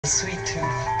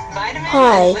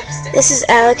Hi, this is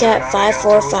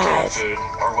Allicat545.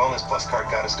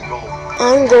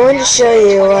 I'm going to show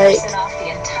you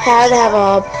how to have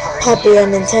a puppy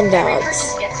on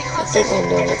nintendogs. I think I'm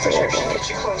doing it the right way.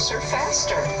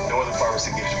 No other pharmacy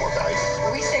gives you more value.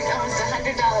 We saved almost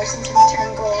 $100 until we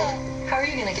turned gold. How are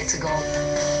you going to get to gold?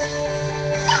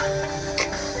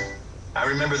 I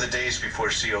remember the days before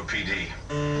COPD.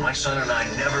 My son and I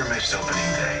never missed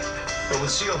opening day. But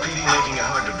with COPD making it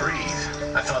hard to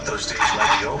breathe, I thought those days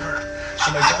might be over.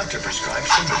 So my doctor prescribed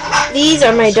Symbicort. These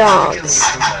are my dogs.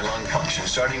 My lung function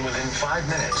starting within 5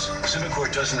 minutes.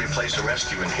 Symbicort doesn't replace a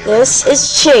rescue inhaler. This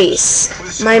is Chase,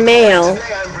 my male.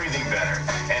 Today I'm breathing better,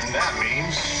 and that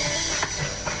means...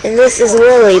 And this is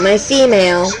Lily, my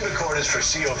female. Symbicort is for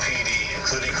COPD,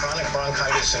 including chronic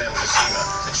bronchitis and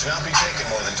emphysema. It should not be taken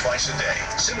more than twice a day.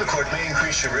 Symbicort may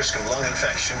increase your risk of lung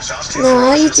infections, osteoporosis, Now,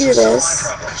 how you do this?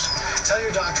 problems. Tell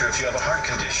your doctor if you have a heart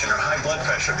condition or high blood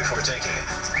pressure before taking it.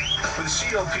 With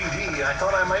COPD, I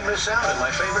thought I might miss out on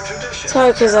my favorite tradition. It's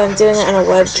hard because I'm doing it on a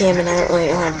webcam and I don't really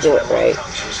know how to do it right.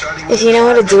 If you know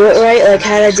how to do it right, like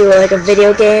how to do like a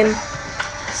video game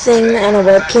thing on a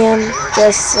webcam,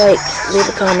 just like leave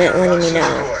a comment letting me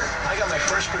know. I got my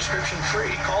first prescription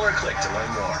free. Call or click to learn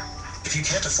more. If you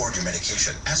can't afford your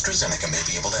medication, AstraZeneca may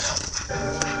be able to help.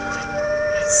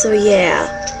 So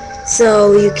yeah.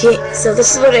 So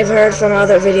this is what I've heard from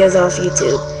other videos off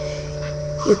YouTube.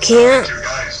 You can't.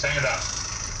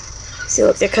 See,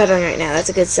 look, they're cuddling right now. That's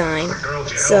a good sign.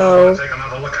 So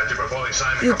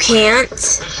you can't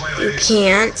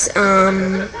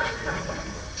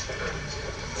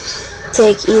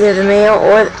take either the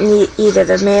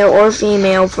male or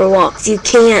female for walks. You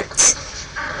can't,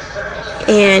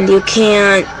 and you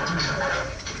can't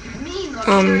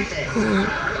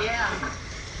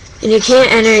and you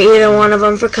can't enter either one of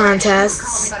them for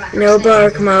contests. No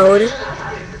bark mode.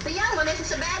 The young one isn't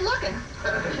so bad looking.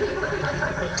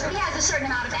 He has a certain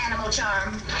amount of animal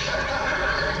charm.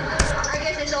 I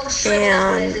guess this old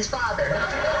shriveled is his father.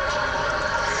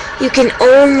 You can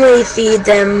only feed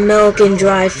them milk and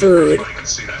dry food,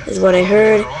 is what I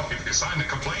heard.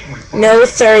 No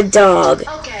third dog.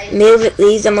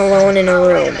 Leave them alone in a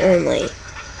room only.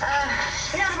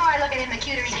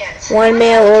 One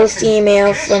male or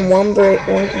female from one breed,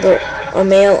 a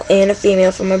male and a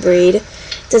female from a breed.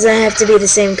 Doesn't have to be the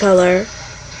same color.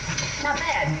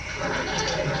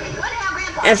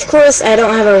 Of course, I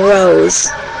don't have a rose.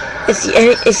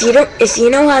 If you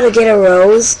know how to get a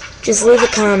rose, just leave a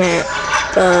comment.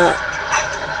 But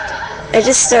I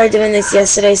just started doing this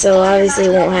yesterday, so obviously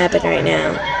it won't happen right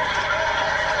now.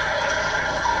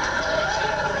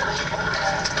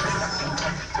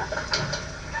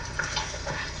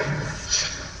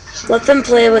 Let them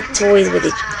play with toys with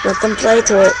each. Let them play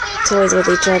toys with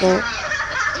each other.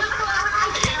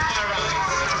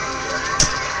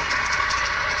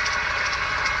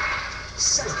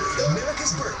 Celebrate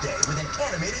America's birthday with an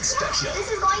animated special.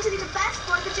 This is going to be the best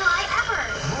 4th of July ever.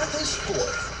 Martha's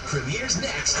 4th premieres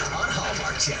next on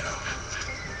Hallmark Channel.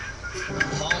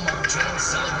 Hallmark Channel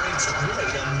celebrates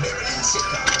great American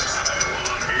sitcoms.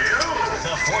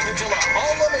 The 4th of July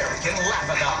All-American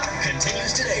Laugh-A-Thon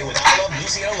continues today with I Love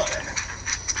Lucy 11.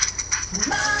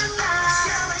 Mama,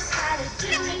 show us how to do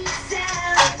it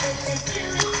yourself.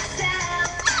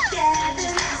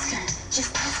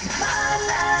 Just ask her.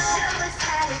 Mama, show us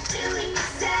how to do it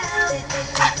yourself.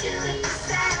 Do it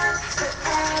yourself.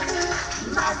 Forever,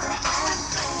 mother and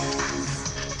friends.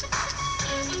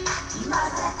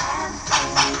 Mother and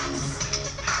friends.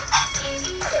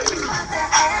 Mother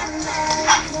and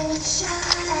meditation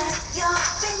at your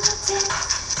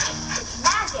fingertips. It's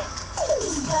magic.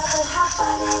 Discover how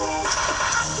fun it is.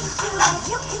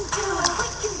 You can do it, we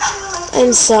can do it.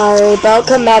 I'm sorry, but I'll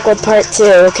come back with part 2,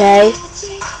 okay?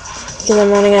 Because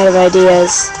I'm running out of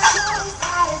ideas.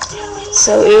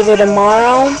 So either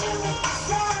tomorrow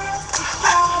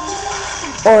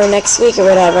or next week or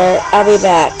whatever, I'll be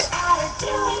back.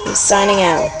 I'm signing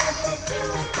out.